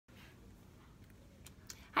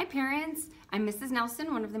Hi parents, I'm Mrs.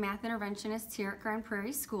 Nelson, one of the math interventionists here at Grand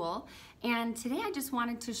Prairie School, and today I just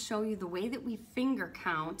wanted to show you the way that we finger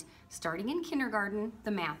count starting in kindergarten the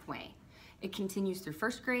math way. It continues through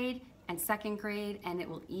first grade and second grade, and it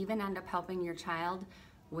will even end up helping your child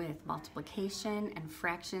with multiplication and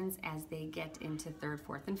fractions as they get into third,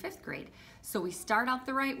 fourth, and fifth grade. So we start out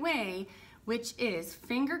the right way, which is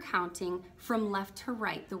finger counting from left to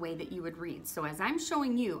right the way that you would read. So as I'm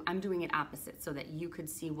showing you, I'm doing it opposite so that you could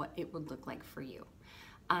see what it would look like for you.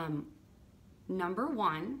 Number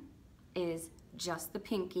one is just the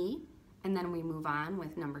pinky, and then we move on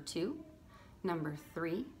with number 2, number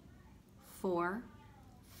 3, 4,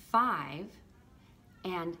 5,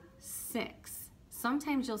 and 6.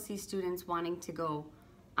 Sometimes you'll see students wanting to go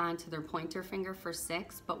onto their pointer finger for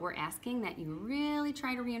 6, but we're asking that you really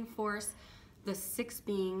try to reinforce the 6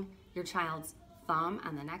 being your child's thumb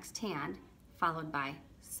on the next hand, followed by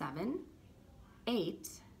 7, 8,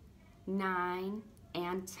 9,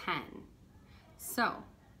 and 10. So,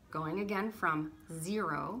 going again from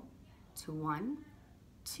 0 to 1,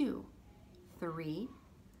 2, 3,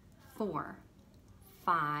 4,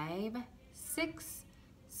 5, 6,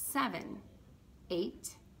 7,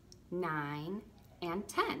 8, 9, and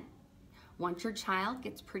 10. Once your child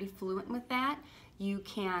gets pretty fluent with that, you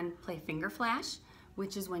can play finger flash,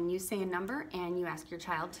 which is when you say a number and you ask your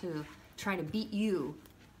child to try to beat you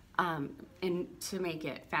and to make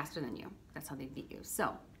it faster than you. That's how they beat you.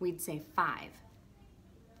 So we'd say 5,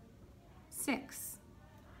 6,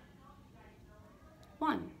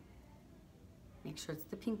 1. Make sure it's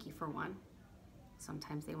the pinky for 1.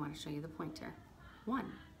 Sometimes they want to show you the pointer. 1,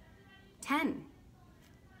 10,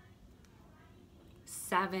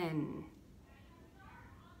 7,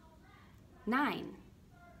 9,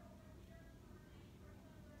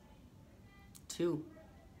 2.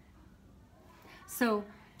 So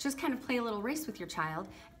just kind of play a little race with your child,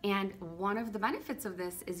 and one of the benefits of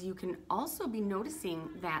this is you can also be noticing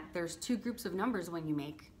that there's 2 groups of numbers when you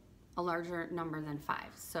make a larger number than 5.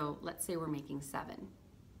 So let's say we're making 7.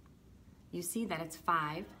 You see that it's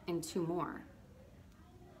 5 and 2 more.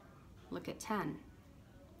 Look at 10,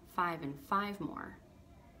 5 and 5 more.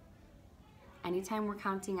 Anytime we're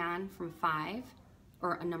counting on from 5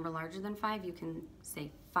 or a number larger than 5, you can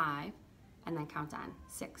say 5 and then count on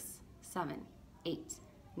 6, 7, 8,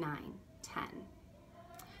 9, 10.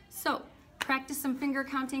 So practice some finger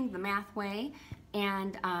counting the math way,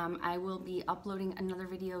 and I will be uploading another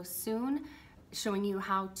video soon showing you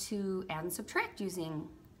how to add and subtract using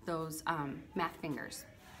those math fingers.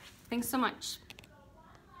 Thanks so much.